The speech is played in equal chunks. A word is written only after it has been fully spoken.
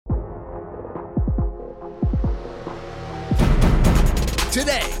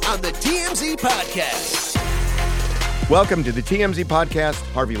Today on the TMZ Podcast. Welcome to the TMZ Podcast.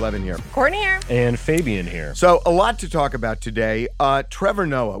 Harvey Levin here. Courtney here. And Fabian here. So, a lot to talk about today. Trevor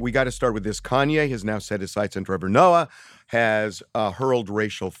Noah, we got to start with this. Kanye has now set his sights on Trevor Noah, has hurled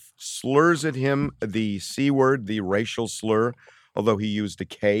racial slurs at him, the C word, the racial slur, although he used a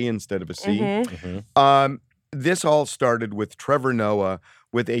K instead of a C. This all started with Trevor Noah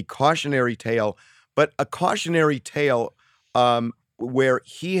with a cautionary tale, but a cautionary tale where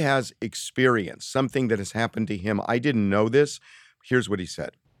he has experienced something that has happened to him. I didn't know this. Here's what he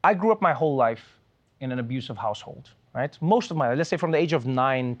said. I grew up my whole life in an abusive household, right? Most of my life, let's say from the age of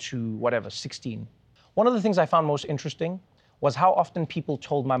 9 to 16. One of the things I found most interesting was how often people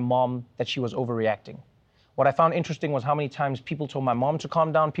told my mom that she was overreacting. What I found interesting was how many times people told my mom to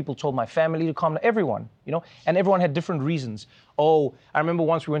calm down, people told my family to calm down, everyone, and everyone had different reasons. Oh, I remember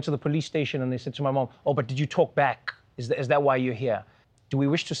once we went to the police station and they said to my mom, oh, but did you talk back? Is that why you're here? Do we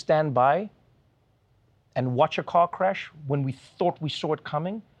wish to stand by and watch a car crash when we thought we saw it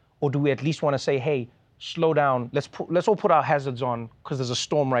coming? Or do we at least want to say, hey, slow down, let's all put our hazards on because there's a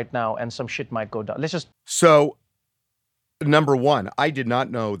storm right now and some shit might go down. So, number one, I did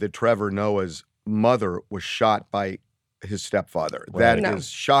not know that Trevor Noah's mother was shot by his stepfather. Right. That is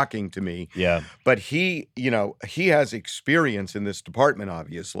shocking to me. Yeah. But he has experience in this department,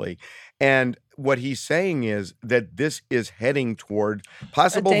 obviously. And what he's saying is that this is heading toward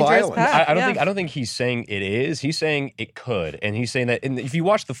possible violence. I don't think he's saying it is. He's saying it could. And he's saying that, and if you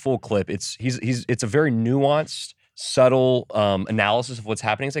watch the full clip, it's a very nuanced, subtle analysis of what's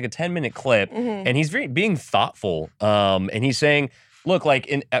happening. It's like a 10-minute clip, and he's being thoughtful. And he's saying, look,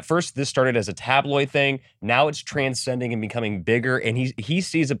 at first this started as a tabloid thing. Now it's transcending and becoming bigger. And he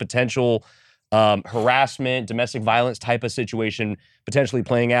sees a potential harassment, domestic violence type of situation potentially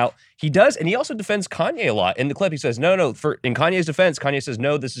playing out. He does, and he also defends Kanye a lot. In the clip, he says, no, in Kanye's defense, Kanye says,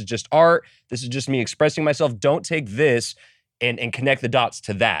 no, this is just art. This is just me expressing myself. Don't take this and connect the dots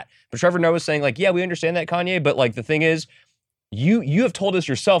to that. But Trevor Noah's saying, yeah, we understand that, Kanye, but the thing is, you have told us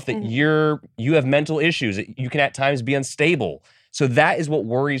yourself that you have mental issues. You can at times be unstable. So that is what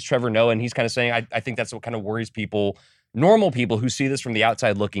worries Trevor Noah, and he's kind of saying, I think that's what kind of worries people, normal people who see this from the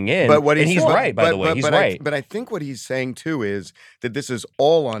outside looking in. But he's right, by the way. He's right. But I think what he's saying, too, is that this is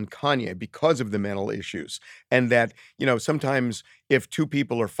all on Kanye because of the mental issues. And that, sometimes if two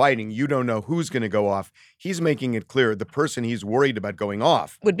people are fighting, you don't know who's going to go off. He's making it clear the person he's worried about going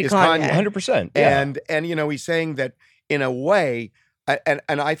off would be is Kanye. 100%. Yeah. And he's saying that in a way, and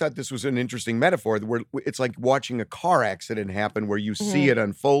I thought this was an interesting metaphor, where it's like watching a car accident happen where you see it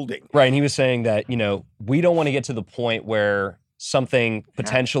unfolding. Right, and he was saying that, we don't want to get to the point where something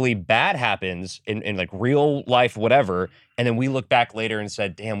potentially bad happens in real life, whatever, and then we look back later and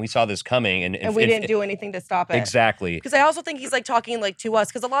said, damn, we saw this coming. And we didn't do anything to stop it. Exactly. Because I also think he's talking to us,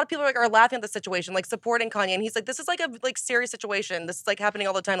 because a lot of people are laughing at the situation, supporting Kanye, and he's like, this is a serious situation. This is happening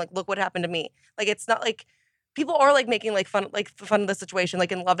all the time. Look what happened to me. It's not people are making fun of the situation,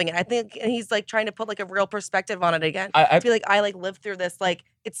 and loving it. I think, and he's trying to put a real perspective on it again. I feel I lived through this.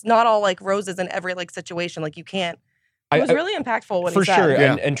 It's not all roses in every situation. You can't. It was really impactful when he said. For sure.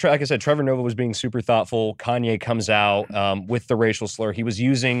 Yeah. And like I said, Trevor Noah was being super thoughtful. Kanye comes out with the racial slur. He was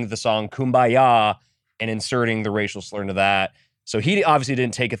using the song Kumbaya and inserting the racial slur into that. So he obviously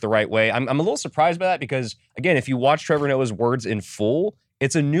didn't take it the right way. I'm a little surprised by that because, again, if you watch Trevor Noah's words in full,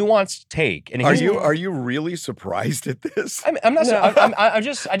 it's a nuanced take. And are you really surprised at this? I'm not. No. I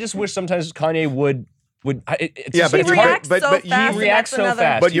just wish sometimes Kanye would. He reacts so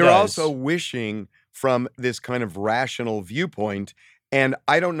fast. But you're also wishing from this kind of rational viewpoint, and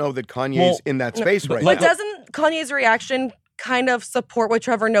I don't know that Kanye's in that space right now. But doesn't Kanye's reaction kind of support what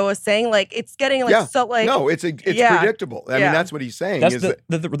Trevor Noah's saying? It's getting No, it's predictable. I mean, that's what he's saying. That's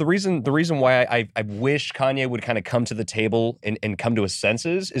the reason why I wish Kanye would kind of come to the table and come to his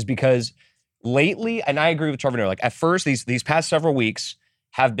senses is because lately, and I agree with Trevor Noah, at first these past several weeks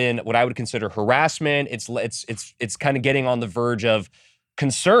have been what I would consider harassment. It's kind of getting on the verge of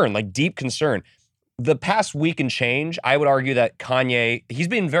concern, deep concern. The past week and change, I would argue that Kanye, he's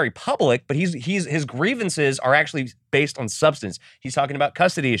been very public, but his grievances are actually based on substance. He's talking about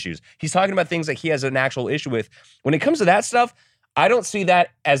custody issues. He's talking about things that he has an actual issue with. When it comes to that stuff, I don't see that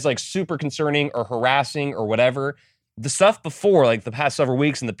as super concerning or harassing or whatever. The stuff before, the past several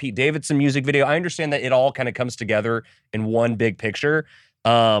weeks in the Pete Davidson music video, I understand that it all kind of comes together in one big picture.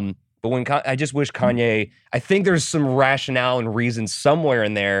 But I just wish Kanye, I think there's some rationale and reason somewhere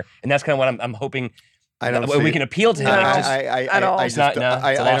in there, and that's kind of what I'm hoping we can appeal to him. At all. It's not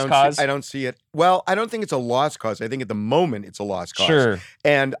a lost cause? I don't see it. Well, I don't think it's a lost cause. I think at the moment it's a lost cause. Sure.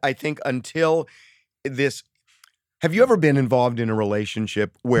 And I think until this Have you ever been involved in a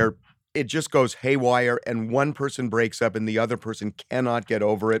relationship where it just goes haywire and one person breaks up and the other person cannot get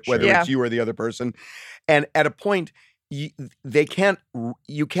over it, whether Sure. it's you or the other person? And at a point, you can't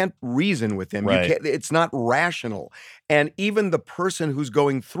reason with them. Right. It's not rational. And even the person who's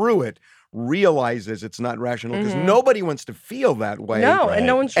going through it realizes it's not rational because nobody wants to feel that way. No, Right. and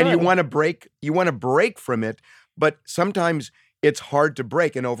no one should. And you want to break from it, but sometimes it's hard to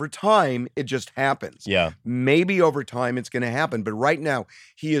break. And over time, it just happens. Yeah. Maybe over time it's going to happen. But right now,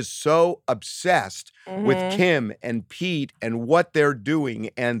 he is so obsessed with Kim and Pete and what they're doing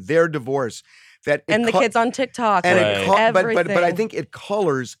and their divorce that and the kids on TikTok. and And but I think it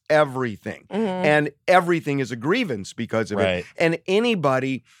colors everything. And everything is a grievance because of Right. it. And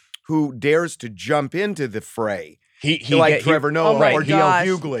anybody who dares to jump into the fray, He Trevor Noah Oh my or D.L. gosh.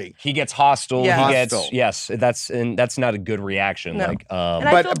 Hughley. He gets hostile. Yeah. He gets Hostile. that's not a good reaction. No. Like, And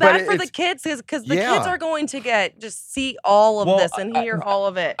I But- feel but bad for the it's- kids because the Yeah. kids are going to just see all of Well, this and hear all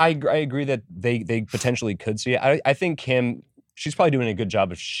of it. I agree that they potentially could see it. I think Kim, she's probably doing a good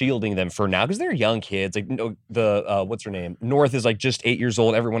job of shielding them for now because they're young kids. Like what's her name? North is like just 8 years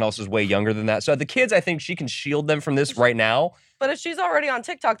old. Everyone else is way younger than that. So the kids, I think she can shield them from this right now. But if she's already on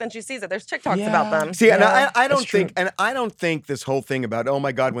TikTok, then she sees it. There's TikToks about them. See, and Yeah, I don't that's true. think, and I don't think this whole thing about, oh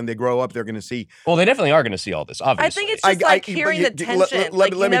my God, when they grow up, they're going to see. Well, they definitely are going to see all this. Obviously, I think it's just like hearing the tension.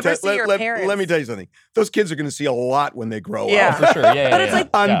 Like you never see your parents. Let me tell you something. Those kids are going to see a lot when they grow Yeah. up. for sure. Yeah, But it's like-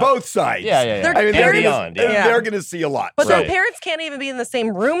 On both sides. Yeah. They're I mean, very- beyond. Yeah. they're going to see a lot. But So their parents can't even be in the same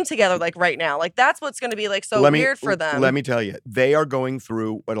room together like right now. Like that's what's going to be like so weird for them. Let me tell you, they are going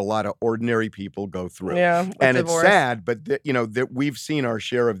through what a lot of ordinary people go through. Yeah, with and divorce. it's sad, but that we've seen our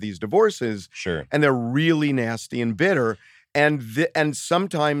share of these divorces, Sure. and they're really nasty and bitter. And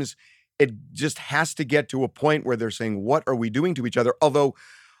sometimes it just has to get to a point where they're saying, "What are we doing to each other?" Although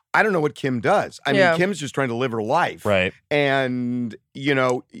I don't know what Kim does. I mean, Kim's just trying to live her life, Right. And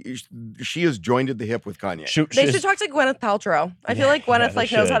she is joined at the hip with Kanye. They should talk to Gwyneth Paltrow. I feel like Gwyneth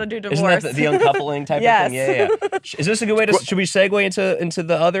they knows how should. to do divorce. Isn't that the uncoupling type Yes. of thing? Yeah. Is this a good way to? Should we segue into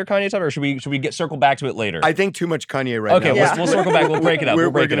the other Kanye stuff, or should we circle back to it later? I think too much Kanye right Okay, now. we'll circle back. We'll break it up. We're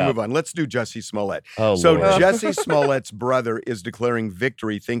break going it to up. move on. Let's do Jussie Smollett. Oh, So Lord. Jussie Smollett's brother is declaring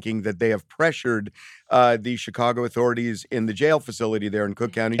victory, thinking that they have pressured the Chicago authorities in the jail facility there in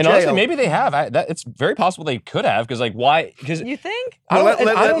Cook County And Jail. honestly, maybe they have. It's very possible they could have because, like, why? Because You think? I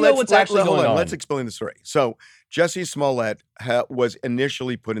don't know what's actually hold going on. Let's explain the story. So Jussie Smollett was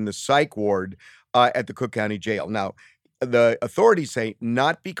initially put in the psych ward at the Cook County Jail. Now, the authorities say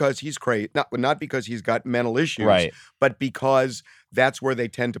not because he's crazy, not because he's got mental issues, Right. but because that's where they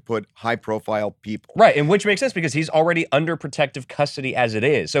tend to put high-profile people. Right, and which makes sense because he's already under protective custody as it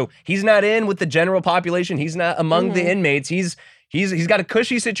is. So he's not in with the general population. He's not among the inmates. He's got a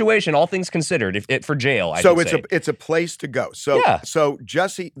cushy situation, all things considered, for jail. So it's a place to go. So Yeah. so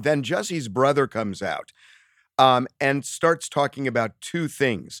Jussie's brother comes out and starts talking about two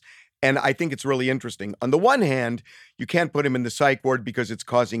things. And I think it's really interesting. On the one hand, you can't put him in the psych ward because it's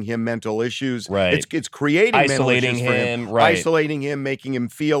causing him mental issues. Right. It's creating Isolating mental issues for him, right. Isolating him, making him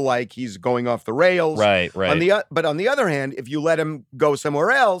feel like he's going off the rails. Right. But on the other hand, if you let him go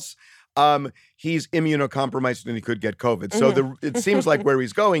somewhere else, he's immunocompromised and he could get COVID. So it seems like where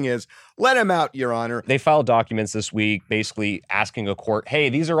he's going is, let him out, Your Honor. They filed documents this week basically asking a court, hey,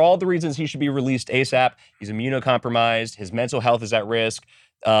 these are all the reasons he should be released ASAP. He's immunocompromised. His mental health is at risk.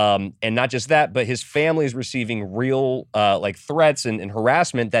 And not just that, but his family is receiving real threats and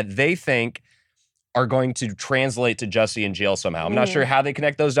harassment that they think are going to translate to Jussie in jail somehow. I'm not sure how they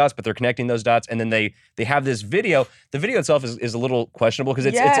connect those dots, but they're connecting those dots. And then they have this video. The video itself is a little questionable because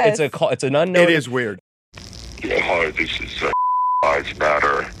it's an unknown. It is weird. Yeah, hi, this is Lives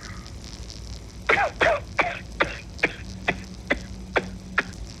Matter.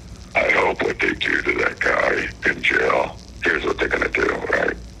 I hope what they do to that guy in jail, here's what they're gonna do,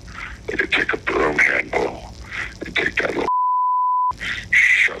 right? They're gonna take a broom handle and take that little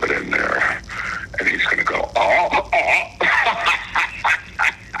shove it in there, and he's gonna go, oh.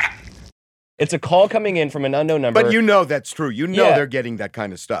 It's a call coming in from an unknown number. But you know that's true. You know Yeah. they're getting that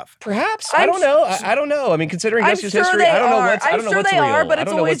kind of stuff. Perhaps. I don't know. I don't know. I mean, considering I'm Jussie's sure history, they I don't know are. what's I'm sure they real. are, but I it's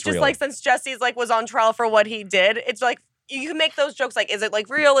don't know always what's just real. like since Jesse's was on trial for what he did, it's like you can make those jokes like, is it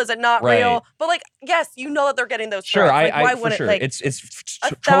real? Is it not Right. real? But yes, you know that they're getting those. Sure, threats. Why for wouldn't sure. like It's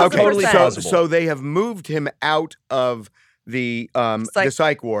 1,000%. totally Okay, plausible. So they have moved him out of the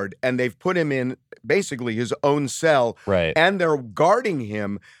psych ward, and they've put him in basically his own cell. Right. And they're guarding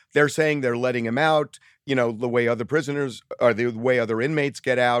him. They're saying they're letting him out, the way other prisoners or the way other inmates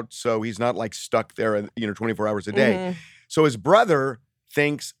get out. So he's not stuck there, 24 hours a day. So his brother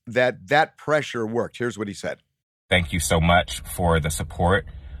thinks that pressure worked. Here's what he said. thank you so much for the support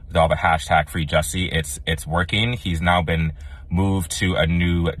with all the hashtag Free Jussie. It's working. He's now been moved to a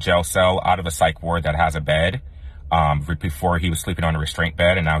new jail cell out of a psych ward that has a bed. Before he was sleeping on a restraint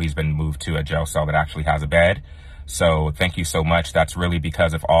bed, and now he's been moved to a jail cell that actually has a bed. So thank you so much. That's really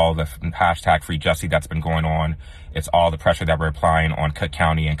because of all the hashtag Free Jussie that's been going on. It's all the pressure that we're applying on Cook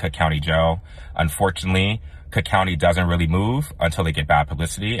County and Cook County Jail. Unfortunately, Cook County doesn't really move until they get bad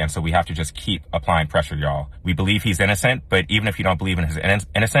publicity, and so we have to just keep applying pressure, y'all. We believe he's innocent, but even if you don't believe in his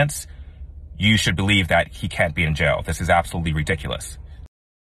innocence, you should believe that he can't be in jail. This is absolutely ridiculous.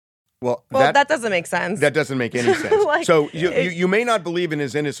 Well, that doesn't make sense. That doesn't make any sense. Like, so you may not believe in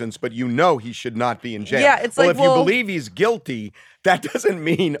his innocence, but you know he should not be in jail. Yeah, it's if you believe he's guilty, that doesn't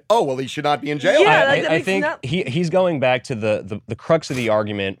mean, he should not be in jail. Yeah, I think he's going back to the crux of the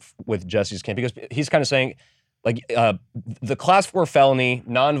argument with Jussie's camp, because he's kind of saying, like, the class 4 felony,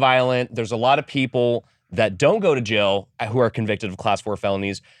 nonviolent, there's a lot of people that don't go to jail who are convicted of class 4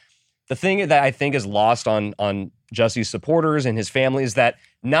 felonies. The thing that I think is lost on Jussie's supporters and his family is that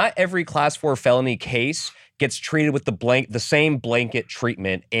not every class 4 felony case gets treated with the same blanket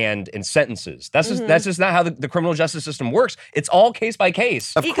treatment and sentences. That's just not how the criminal justice system works. It's all case by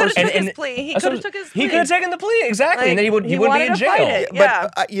case. He could have taken his plea. He could have taken the plea, exactly, and then he wouldn't be in jail.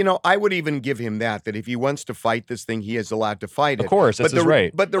 But I would even give him that if he wants to fight this thing, he is allowed to fight it. Of course, that's his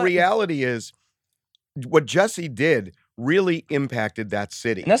right. But the reality is, what Jussie did really impacted that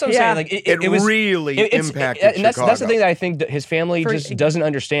city. And that's what I'm saying. Like it really impacted and that's Chicago. The thing that I think that his family just doesn't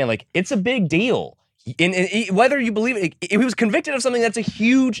understand. Like, it's a big deal. Whether you believe it, he was convicted of something that's a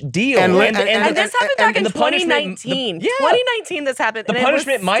huge deal. And this happened back in 2019. 2019 this happened. The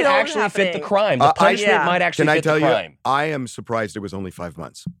punishment might actually fit the crime. The punishment might actually fit the crime. Can I tell you, I am surprised it was only 5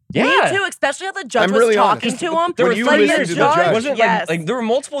 months. Yeah. Me too, especially how the judge was talking to him. There were 3 years to the judge. Wasn't like there were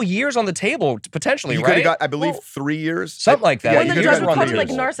multiple years on the table potentially, you right? He could have got, I believe, 3 years. Something like that. When the judge was calling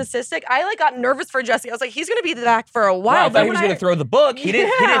him narcissistic, I got nervous for Jussie. I was like, he's going to be back for a while. I thought he was going to throw the book. He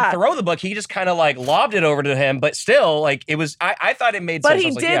didn't throw the book. He just kind of like lobbed it over to him. But still, like, it was, I thought it made sense. But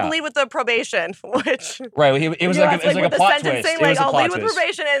he did lead with the probation, which... Right, it was like a plot twist. Like, I'll lead with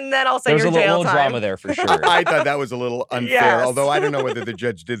probation and then I'll say your jail time. There was a little drama there for sure. I thought that was a little unfair, although I don't know whether the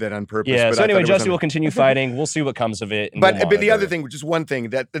judge did that on purpose. Yeah, so anyway, Jussie will continue fighting. We'll see what comes of it. But the other thing, just one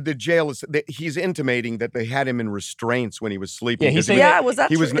thing, that the jail is, he's intimating that they had him in restraints when he was sleeping. Yeah, is that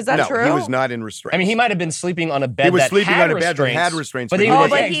true? No, he was not in restraints. I mean, he might have been sleeping on a bed that had restraints. But he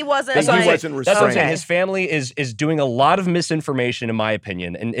wasn't. He wasn't restrained. That's what I'm saying. His family is doing a lot of misinformation, in my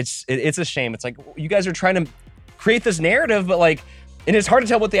opinion, and it's a shame. It's like, you guys are trying to create this narrative, but like, and it's hard to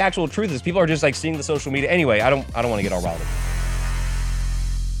tell what the actual truth is. People are just like seeing the social media. Anyway, I don't want to get all riled up.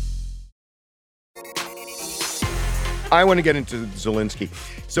 I want to get into Zelensky.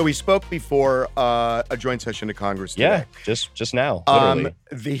 So he spoke before a joint session of Congress today. Yeah, just now, literally.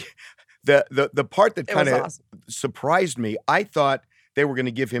 The part that kind of surprised me, I thought they were going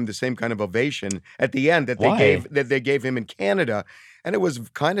to give him the same kind of ovation at the end that they gave him in Canada, and it was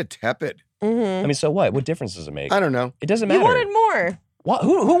kind of tepid. Mm-hmm. I mean, so what? What difference does it make? I don't know. It doesn't matter. You wanted more. What?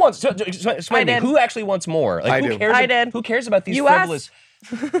 Who wants? Explain to me. Who actually wants more? Like, I did. Who cares about these frivolous?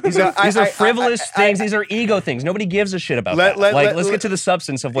 These are frivolous things. These are ego things. Nobody gives a shit about that. Let's get to the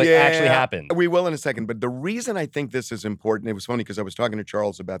substance of what actually happened. We will in a second. But the reason I think this is important, it was funny because I was talking to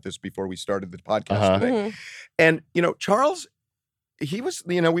Charles about this before we started the podcast today. Mm-hmm. And, Charles, he was,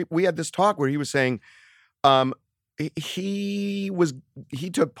 we had this talk where he was saying he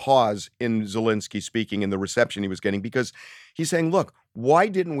took pause in Zelensky speaking in the reception he was getting because he's saying, look, why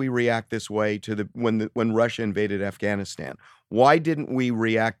didn't we react this way to when Russia invaded Afghanistan? Why didn't we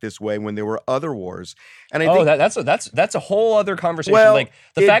react this way when there were other wars? And I think that's a whole other conversation. Well, like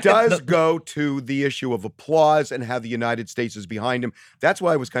it does go to the issue of applause and how the United States is behind him. That's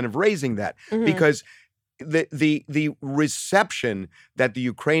why I was kind of raising that because the reception that the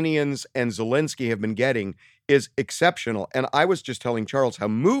Ukrainians and Zelensky have been getting is exceptional. And I was just telling Charles how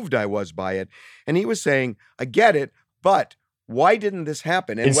moved I was by it, and he was saying, "I get it, but." Why didn't this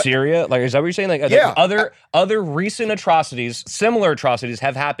happen? In Syria? Like, is that what you're saying? Like, other recent atrocities, similar atrocities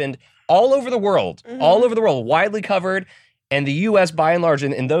have happened all over the world, widely covered. And the U.S., by and large,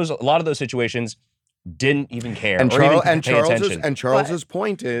 in a lot of those situations, didn't even care or even pay attention. And Charles's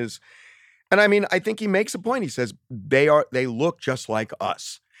point is, and I mean, I think he makes a point. He says, they look just like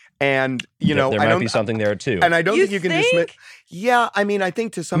us. And, there might be something there too. And I don't think you can dismiss. Yeah, I mean, I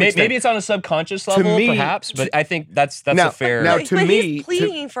think to some extent. Maybe it's on a subconscious level, perhaps, but I think that's a fair. Now, to me, he's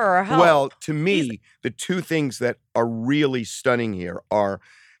pleading for our help. Well, to me, the two things that are really stunning here are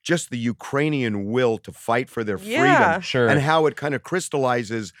just the Ukrainian will to fight for their Yeah. freedom Sure. and how it kind of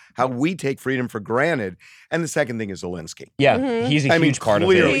crystallizes how we take freedom for granted. And the second thing is Zelensky. Yeah, he's a huge part of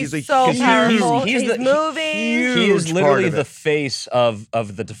clearly, it. he's a so huge, powerful. he's He's the- moving. He is huge literally part of the it. face of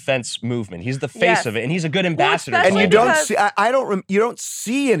the defense movement. He's the face Yes. of it, and he's a good ambassador. especially And you for it. don't because- see. You don't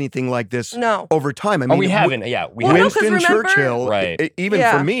see anything like this No. over time. I mean, Oh, we haven't. Yeah, we Well, no, haven't. 'cause Winston remember- Churchill, Right. even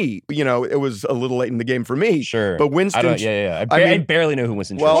Yeah. for me, it was a little late in the game for me. Sure, But Winston, I don't, yeah. I I mean- barely know who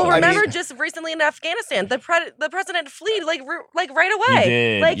Winston Well, Churchill Well, I is. remember mean- just recently in Afghanistan, the president fled like right away. He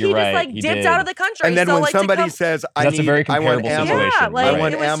did. Like You're he just right. like He dipped did. out of the country. and then so, when like, to somebody come- says, That's a very I want comparable ammo," situation. yeah, like I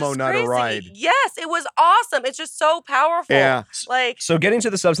want it was ammo, just not a crazy. ride. Yes, it was awesome. It's just so powerful. Yeah. Like So getting to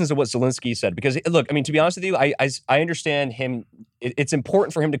the substance of what Zelensky said, because look, I mean, to be honest with you, I understand him. It's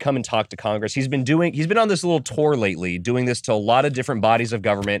important for him to come and talk to Congress. He's been on this little tour lately, doing this to a lot of different bodies of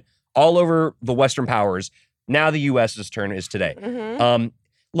government all over the Western powers. Now the U.S.'s turn is today.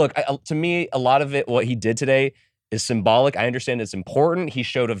 Look, to me, a lot of it, what he did today, is symbolic. I understand it's important. He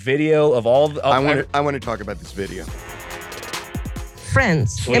showed a video of all. I want to talk about this video.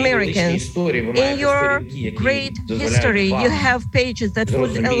 Friends, Americans, in your great history, you have pages that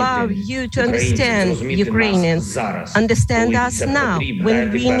would allow you to understand Ukrainians. Understand us now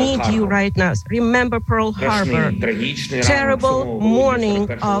when we need you right now. Remember Pearl Harbor. Terrible morning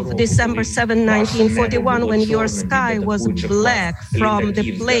of December 7, 1941, when your sky was black from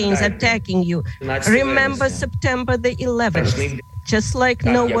the planes attacking you. Remember September the 11th. Just like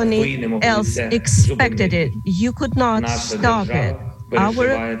no one else expected it. You could not stop it.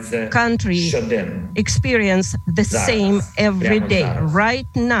 Our country experience the same every day, right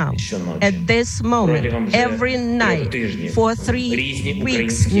now, at this moment, every night, for 3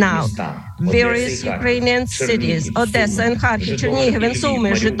 weeks now. Various Ukrainian cities, Odessa and Kharkiv, Chernihiv and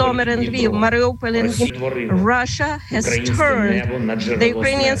Sumy, Zhytomyr and Lviv, Mariupol and Dnipro. Russia has turned the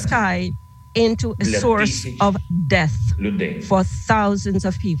Ukrainian sky into a source of death for thousands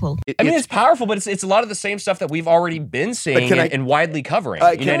of people. I mean, it's powerful, but it's a lot of the same stuff that we've already been seeing and widely covering.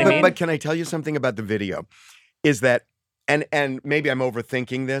 You know what I mean? But can I tell you something about the video? Is that, and maybe I'm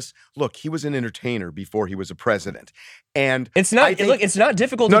overthinking this. Look, he was an entertainer before he was a president, and it's not. Look, it's not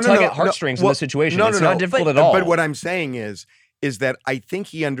difficult to tug at heartstrings in this situation. It's not difficult at all. But what I'm saying is that I think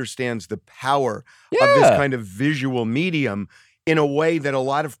he understands the power of this kind of visual medium in a way that a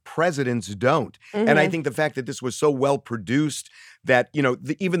lot of presidents don't. And I think the fact that this was so well produced, that,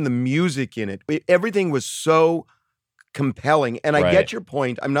 even the music in it, everything was so compelling. And I get your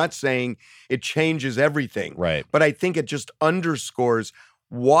point. I'm not saying it changes everything. Right. But I think it just underscores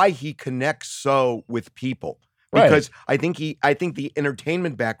why he connects so with people. Because I think the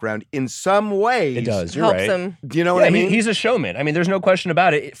entertainment background in some ways it does. You're helps right. him. Do you know what I mean? He's a showman. I mean, there's no question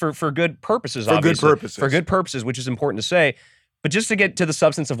about it. For good purposes, obviously. For good purposes, which is important to say. But just to get to the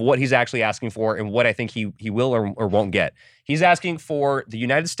substance of what he's actually asking for and what I think he will or won't get. He's asking for the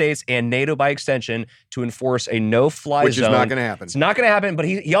United States and NATO by extension to enforce a no-fly zone. Which is not going to happen. It's not going to happen, but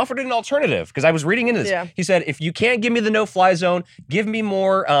he offered an alternative, because I was reading into this. Yeah. He said, if you can't give me the no-fly zone, give me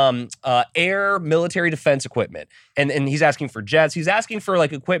more air military defense equipment. And he's asking for jets. He's asking for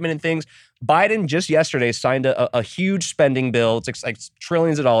equipment and things. Biden just yesterday signed a huge spending bill. It's like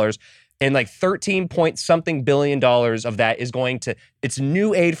trillions of dollars. And 13 point something billion dollars of that is going to, it's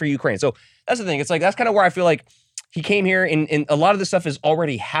new aid for Ukraine. So that's the thing. It's that's kind of where I feel like he came here and a lot of this stuff is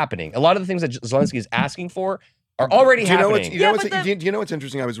already happening. A lot of the things that Zelensky is asking for are already happening. Do you know what's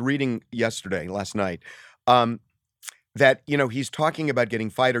interesting? I was reading last night, that, he's talking about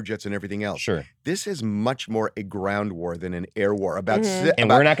getting fighter jets and everything else. Sure. This is much more a ground war than an air war. And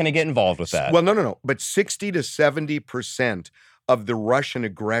we're not going to get involved with that. Well, no. But 60 to 70% of the Russian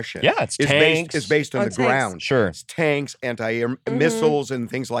aggression it's tanks. is based on the ground. Sure. It's tanks, anti-air missiles, and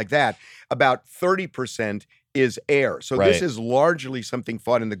things like that. About 30% is air. So this is largely something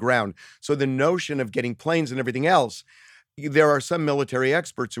fought in the ground. So the notion of getting planes and everything else, there are some military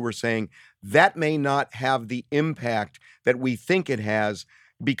experts who are saying that may not have the impact that we think it has,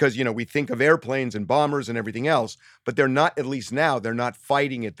 because, we think of airplanes and bombers and everything else, but they're not, at least now, they're not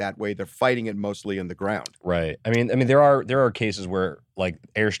fighting it that way. They're fighting it mostly in the ground. Right. I mean, there are cases where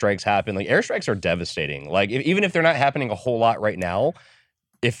airstrikes happen. Airstrikes are devastating. Even if they're not happening a whole lot right now,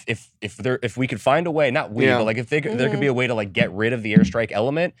 if we could find a way, not we, but if there could be a way to get rid of the airstrike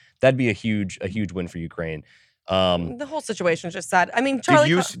element, that'd be a huge win for Ukraine. The whole situation is just sad. I mean,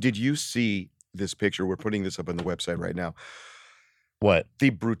 Charlie, did you see this picture? We're putting this up on the website right now. What? The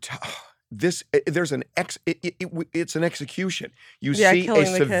brutal. There's an it's an execution. You Yeah, see a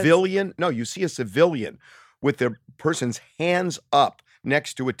killing the civilian. No, you see a civilian with the person's hands up,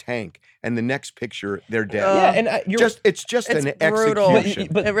 next to a tank, and the next picture they're dead. Yeah, and it's just an brutal. execution.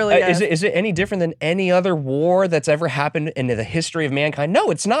 But it really is. Is it any different than any other war that's ever happened in the history of mankind?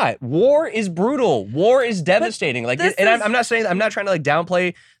 No, it's not. War is brutal. War is devastating. I'm not saying, I'm not trying to like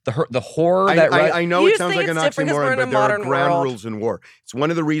downplay the horror I know You it sounds like an different 'cause we're oxymoron, in a but there are modern ground world. rules in war. It's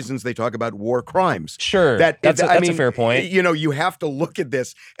one of the reasons they talk about war crimes. Sure, that's a fair point. You know, you have to look at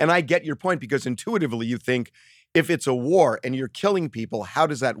this, and I get your point because intuitively you think, if it's a war and you're killing people, how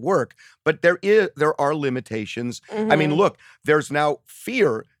does that work? But there are limitations. I mean, look, there's now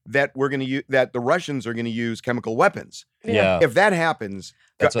fear that that the Russians are going to use chemical weapons. Yeah. If that happens,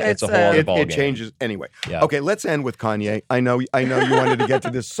 It's a whole other ballgame. it changes anyway. Yeah. Okay, let's end with Kanye. I know you wanted to get to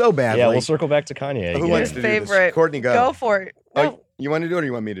this so badly. Yeah, we'll circle back to Kanye. Who again. wants to do favorite. this? Courtney, go. Go for it. No. You want to do it, or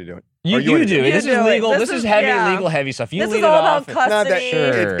you want me to do it? You Or wanna do. it? This is do it. legal. This is heavy, legal, heavy stuff. You This lead is it all off. about custody.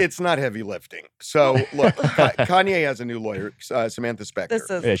 Sure. It's not heavy lifting. So look, Kanye has a new lawyer, Samantha Spector. This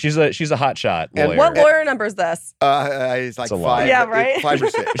is Yeah, she's a hot shot And lawyer. what lawyer number is this? It's like It's a lot. five, Yeah, right? 5 or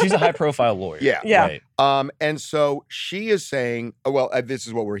 6. She's a high profile lawyer. Yeah. Yeah. Right. And so she is saying, this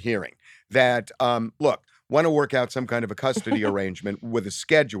is what we're hearing, that look, want to work out some kind of a custody arrangement with a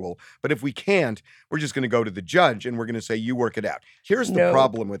schedule, but if we can't, we're just going to go to the judge and we're going to say, you work it out. Here's the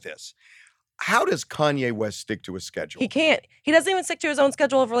problem with this. How does Kanye West stick to a schedule? He can't. He doesn't even stick to his own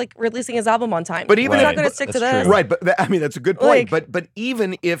schedule for like releasing his album on time. But even he's if- not going to stick to that's this. true. Right, but I mean, that's a good point. Like- but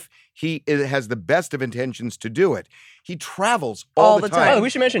even if he has the best of intentions to do it, he travels all the By the time. way, we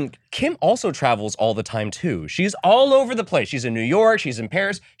should mention Kim also travels all the time too. She's all over the place. She's in New York. She's in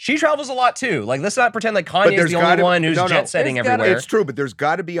Paris. She travels a lot too. Like, let's not pretend like Kanye's the only one who's jet setting everywhere. It's true, but there's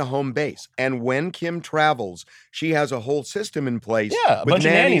got to be a home base. And when Kim travels, she has a whole system in place. Yeah, a with bunch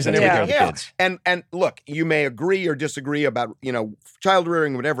of nannies and that take everything. care of the kids. And look, you may agree or disagree about child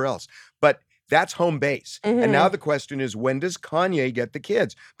rearing, whatever else, but that's home base. And now the question is, when does Kanye get the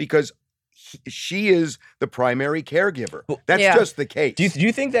kids? Because she is the primary caregiver. That's just the case. Do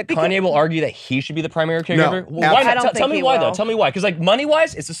you think that Kanye will argue that he should be the primary caregiver? No, Why I not? don't Tell think me he why will. though. Tell me why. Because like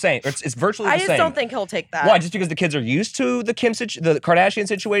money-wise, it's the same. It's virtually the I same. just don't think he'll take that. Why? Just because the kids are used to the the Kardashian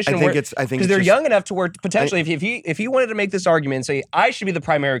situation? I think it's because they're young enough to where potentially, if he wanted to make this argument and say, I should be the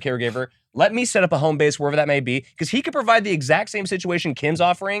primary caregiver, let me set up a home base wherever that may be, because he could provide the exact same situation Kim's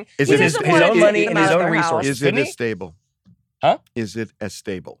offering with his own money and his own resources. Is it as stable? Huh? Is it as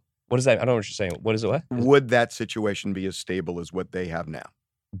stable? What is that? I don't know what you're saying. What is it? What? Would that situation be as stable as what they have now?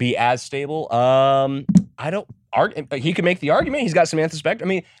 Be as stable? I don't. He could make the argument. He's got Samantha Spector. I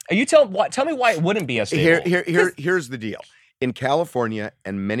mean, tell me why it wouldn't be as stable. Here's the deal. In California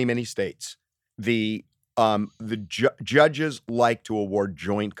and many states, the judges like to award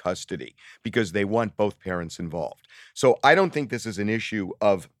joint custody because they want both parents involved. So I don't think this is an issue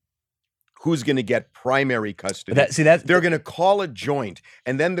of who's going to get primary custody. They're going to call it joint,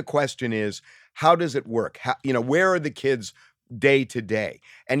 and then the question is, how does it work? Where are the kids day to day?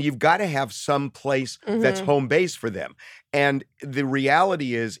 And you've got to have some place that's home base for them. And the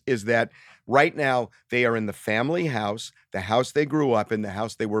reality is that right now they are in the family house, the house they grew up in, the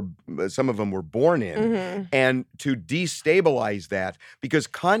house some of them were born in, and to destabilize that, because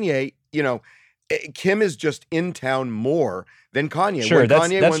Kanye, Kim is just in town more than Kanye. Sure,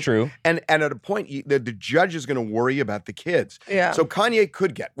 that's true. And at a point, the judge is going to worry about the kids. Yeah. So Kanye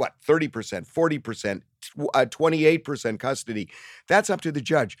could get, 30%, 40%, 28% custody. That's up to the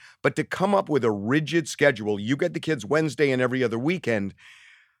judge. But to come up with a rigid schedule, you get the kids Wednesday and every other weekend,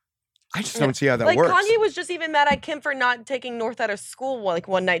 I just don't see how that works. Kanye was just even mad at Kim for not taking North out of school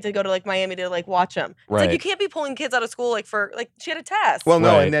one night to go to Miami to watch him. It's Right. you can't be pulling kids out of school for she had a test. Well,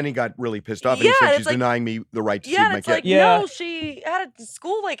 no, and then he got really pissed off and he said she's it's denying me the right to see yeah, my it's kid. no, she had a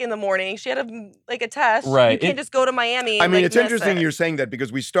school in the morning. She had a test. Right. You can't just go to Miami. I And, mean, it's miss interesting it. you're saying that,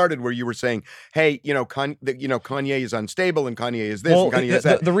 because we started where you were saying, hey, Kanye is unstable and Kanye is this and Kanye is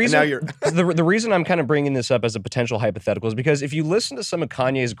that. The reason, and now you're the reason I'm kind of bringing this up as a potential hypothetical is because if you listen to some of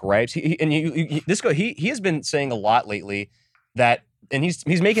Kanye's gripes, he has been saying a lot lately that, and he's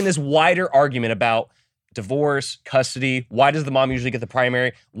making this wider argument about divorce, custody. Why does the mom usually get the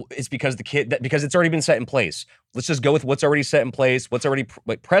primary? It's because because it's already been set in place. Let's just go with what's already set in place, what's already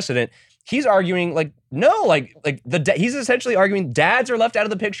precedent. He's arguing he's essentially arguing dads are left out of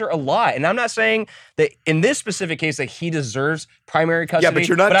the picture a lot. And I'm not saying that in this specific case that he deserves primary custody. Yeah, but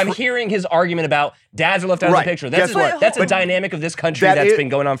you're not. But I'm hearing his argument about dads are left out of the picture. That's a dynamic of this country that's been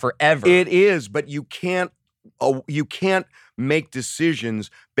going on forever. It is, but you can't make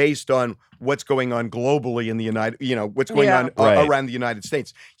decisions based on what's going on globally in the what's going on around the United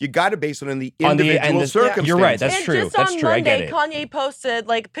States. You got to base it on the individual circumstances. You're right. That's and true. Just That's on true. Monday, I get it. Kanye posted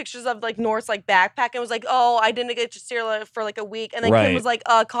like pictures of like North's like backpack and was like, "Oh, I didn't get to steer for like a week." And then Kim was like,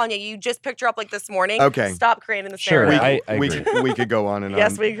 "Kanye, you just picked her up like this morning. Okay, stop creating the sure. narrative." I agree. We could go on and on.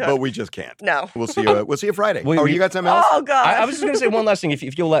 Yes, we could. But we just can't. No. We'll see you Friday. You got something else? Oh God. I was just gonna say one last thing,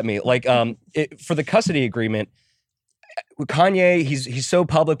 if you'll let me. Like, for the custody agreement, Kanye, he's so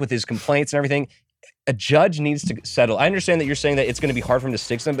public with his complaints and everything. A judge needs to settle. I understand that you're saying that it's going to be hard for him to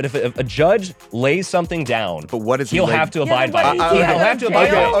stick them, but if a judge lays something down, but what is he'll have to abide by it. He'll have to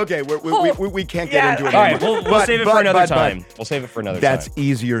abide by it. Okay, we can't get into it All anymore. right, we'll save it for another time. We'll save it for another time. That's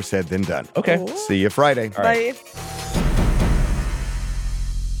easier said than done. Okay. See you Friday. All right. Bye.